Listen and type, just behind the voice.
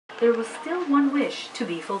there was still one wish to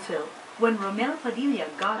be fulfilled. When Romel Padilla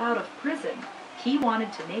got out of prison, he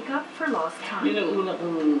wanted to make up for lost time. Yun ang una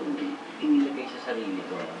kong inilagay sa sarili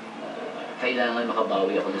ko. Kailangan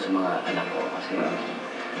makabawi ako sa mga anak ko kasi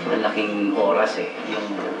ang laking oras yung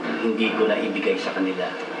hindi ko na ibigay sa kanila.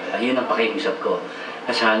 Yun ang pakiusap ko.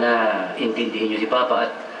 Sana intindihin niyo si Papa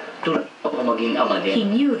at tulad ako maging ama din. He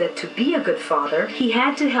knew that to be a good father, he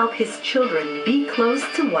had to help his children be close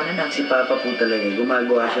to one another. Si Papa po talaga,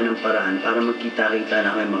 gumagawa siya ng paraan para magkita-kita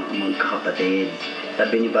na kayo magkakapatid.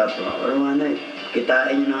 Sabi ni Papa,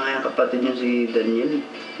 kitain niyo na nga yung kapatid niyo si Daniel.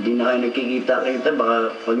 Hindi na kayo nagkikita-kita, baka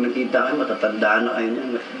pag nagkita kayo, matatandaan na kayo niyan.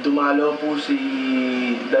 Dumalo po si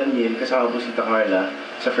Daniel, kasama po si Carla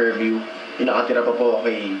sa Fairview. Nakatira pa po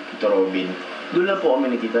kay Tito Robin. Doon lang po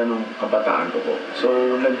kami nakita nung kabataan ko po. So,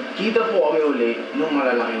 nagkita po kami uli nung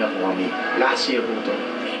malalaki na po kami. Last year po ito.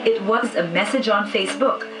 It was a message on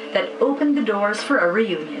Facebook that opened the doors for a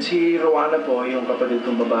reunion. Si Rowana po, yung kapatid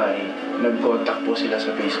kong babae, nag-contact po sila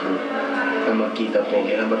sa Facebook na magkita po.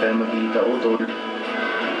 Kailan ba tayo magkita, Utol?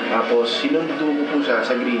 Tapos, sinundo ko po siya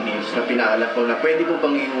sa Green Hills na pinaalap ko na pwede po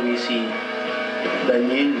bang iuwi si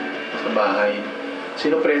Daniel sa bahay.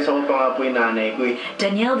 Sinupresa ko pa nga po yung nanay ko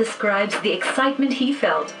Daniel describes the excitement he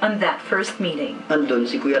felt on that first meeting. Andun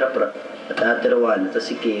si Kuya Rapra at Ate Rowana at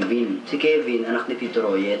si Kevin. Si Kevin, anak ni Tito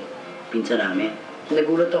Royet, pinsan namin.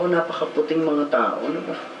 Nagulat ako, napakaputing mga tao. Ano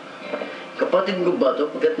ba? Kapatid ko ba ito?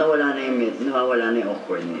 Pagkat nawala na yung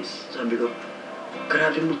awkwardness. Sabi ko,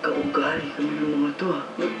 grabe magkaugali kami ng mga to.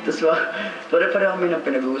 Tapos pare-pareho kami ng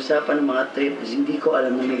pinag-uusapan ng mga trip. Hindi ko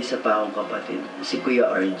alam na may isa pa akong kapatid. Si Kuya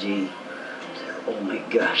RJ. Oh my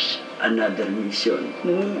gosh, another mission.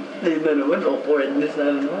 Ayun na naman, awkwardness na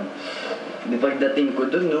naman. Di pagdating ko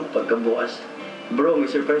dun, no, pagkabukas, bro, may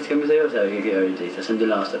surprise kami sa'yo, sabi kay RJ. Sasando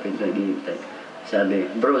lang ako sa pinto, naghihintay. Sabi,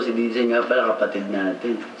 bro, si DJ nga pala, kapatid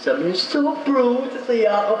natin. Sabi niya, stop bro, sasaya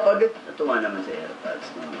ka pagod. Natuwa naman sa AirPods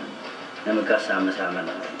naman, na magkasama-sama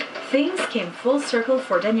naman. Things came full circle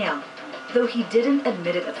for Daniel. Though he didn't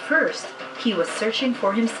admit it at first, he was searching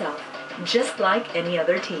for himself. Just like any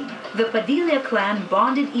other team. The Padilla clan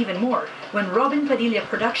bonded even more when Robin Padilla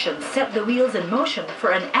Productions set the wheels in motion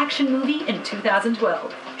for an action movie in 2012.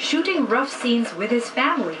 Shooting rough scenes with his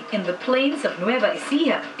family in the plains of Nueva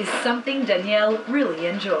Ecija is something Daniel really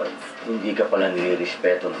enjoys. Hindi ka pala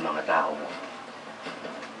nire-respeto ng mga tao mo.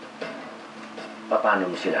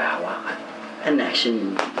 Paano mo sila hawakan? An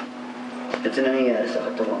action movie. Ito nangyayari sa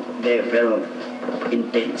katawan ko. Pero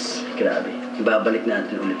intense. Grabe. Ibabalik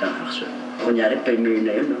natin ulit ang action. Kunyari, premiere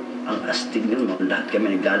na yun, no? Ang astig nun, no? Lahat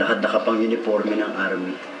kami naglalakad, nakapang uniforme ng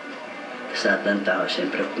army. Sa ng tao,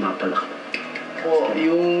 siyempre, pumapalak. Po,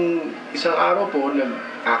 yung isang araw po,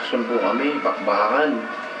 nag-action po kami, bakbakan.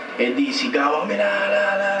 Di sigaw kami,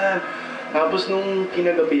 la. Tapos nung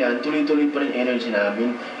kinagabihan, tuloy-tuloy pa rin energy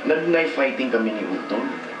namin. Nag-knife fighting kami ni Utol.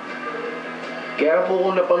 Kaya po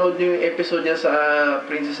kung napanood niyo yung episode niya sa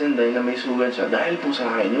Princess and Di na may sugat siya, dahil po sa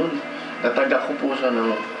akin yun. Natagak ko po siya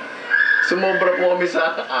ng... Sumobra po kami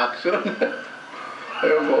sa action.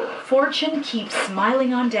 Ayun po. Fortune keeps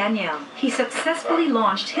smiling on Daniel. He successfully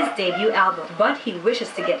launched his debut album, but he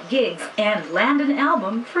wishes to get gigs and land an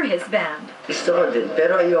album for his band. Gusto ko din,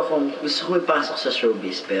 pero gusto ko ipasok sa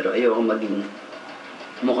showbiz, pero ayoko maging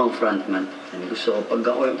mukhang frontman. Gusto ko,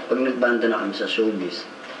 pag nagbanda na kami sa showbiz,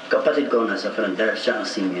 kapatid ko nasa front, dahil siya ang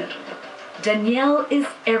singer. Daniel is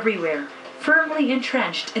everywhere, firmly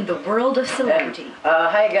entrenched in the world of celebrity.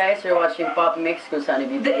 Hi guys, you're watching Pop Mix kung saan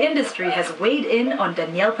The industry has weighed in on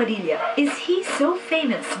Daniel Padilla. Is he so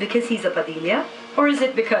famous because he's a Padilla? Or is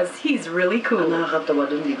it because he's really cool? Ang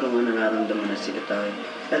nakakatawa doon, hindi ko nga nararamdaman na sila tayo.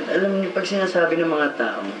 At alam niyo, pag sinasabi ng mga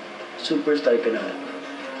tao, superstar ka na.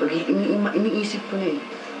 Pag iniisip ko na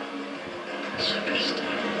superstar.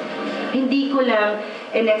 Hindi ko lang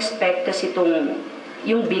in-expect kasi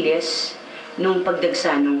yung bilis nung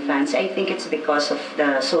pagdagsa ng fans. I think it's because of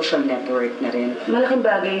the social network na rin. Malaking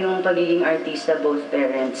bagay yung pagiging artista, both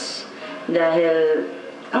parents. Dahil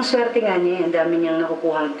ang swerte nga niya, ang dami niyang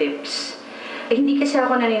nakukuhang tips. Hindi kasi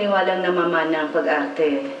ako naniniwalang namamana ang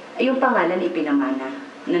pag-arte. Yung pangalan ipinamana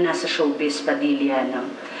na nasa showbiz Padilla. No?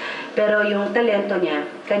 Pero yung talento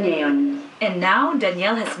niya, kanya yun. And now,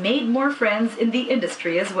 Daniel has made more friends in the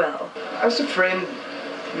industry as well. As a friend,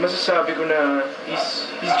 masasabi ko na he's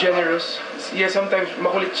generous. Yeah, sometimes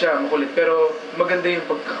makulit, pero maganda yung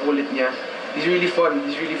pagkakulit niya. He's really fun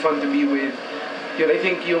to be with. Yun, I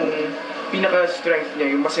think yung pinaka-strength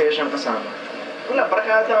niya, yung masaya siyang kasama. Wala,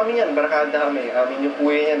 barkada kami yan, barkada kami. Yung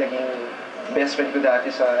kuya niya naging best friend ko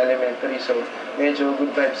dati sa elementary. So, medyo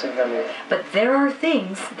good vibes din kami. But there are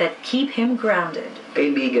things that keep him grounded.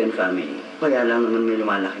 Kaibigan, family. Kaya lang naman may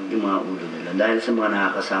lumalaki yung mga ulo nila dahil sa mga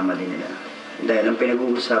nakakasama din nila. Dahil ang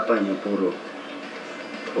pinag-uusapan niya puro,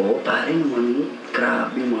 pare naman,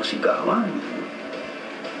 grabe yung mga sigawan.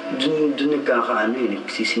 Doon nagkakaano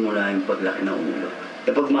nagsisimula yung paglaki ng ulo.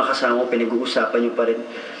 Pag mga kasama ko, pinag-uusapan niyo pa rin,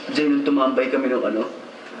 diyan yung tumambay kami ng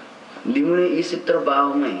hindi mo na iisip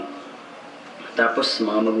trabaho nga Tapos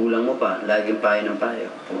mga magulang mo pa, laging payo ng payo.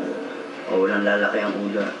 Walang lalaki ang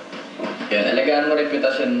ulo. Yun, alagaan mo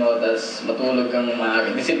reputasyon mo, tapos matulog kang maaga.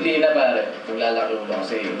 Disiplina pare, paglalaki mo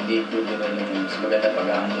kasi hindi good na mas maganda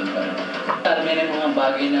pag-aandun pa rin. Marami na yung mga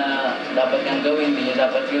bagay na dapat niyang gawin, hindi niya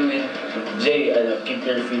dapat gawin. Jay, keep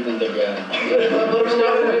your feet on the ground.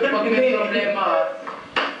 Pag may problema,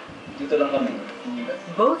 dito lang kami.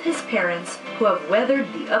 Both his parents, who have weathered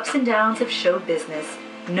the ups and downs of show business,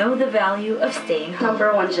 know the value of staying home.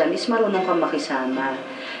 Number one dyan is marunong kang makisama.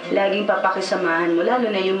 Laging papakisamahan mo,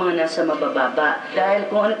 lalo na yung mga nasa mabababa.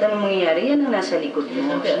 Dahil kung ano tanong mangyayari, yan ang nasa likod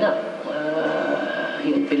mo. Sabi, anak,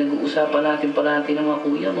 yung pinag-uusapan natin parati ng mga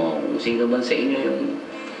kuya mo, kung sino man sa inyo yung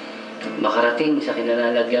makarating sa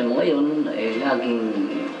kinalalagyan mo ngayon, laging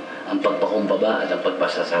ang pagpakumbaba at ang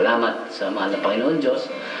pagpasasalamat sa mahal na Panginoon Diyos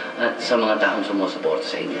at sa mga taong sumusuporta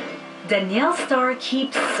sa inyo. Danielle Starr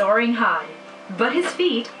keeps soaring high, but his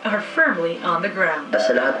feet are firmly on the ground.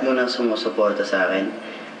 Sa lahat mo nang sumusuporta sa akin,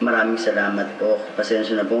 maraming salamat po.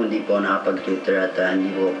 Pasensya na po, hindi po nakapag-Twitter at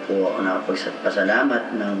hindi po ako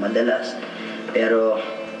nakapagpasalamat ng madalas. Pero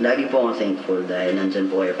lagi po akong thankful dahil nandyan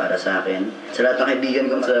po kayo para sa akin. Sa lahat ng kaibigan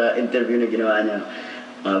ko sa interview na ginawa niyo,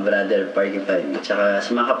 mga brother, Parking 5. Tsaka sa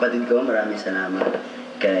mga kapatid ko, maraming salamat.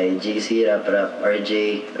 Kay JC, Rap, RJ,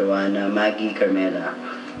 Rowana, Maggie, Carmela.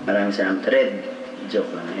 Maraming salamat. Red,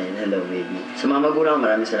 joke lang. Hello, baby. Sa mga magulang,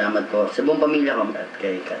 maraming salamat po. Sa buong pamilya ko, at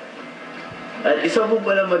kay Kat. At isa po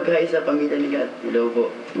pala mag-hi sa pamilya ni Kat. Hello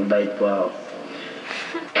po. Mabait po ako.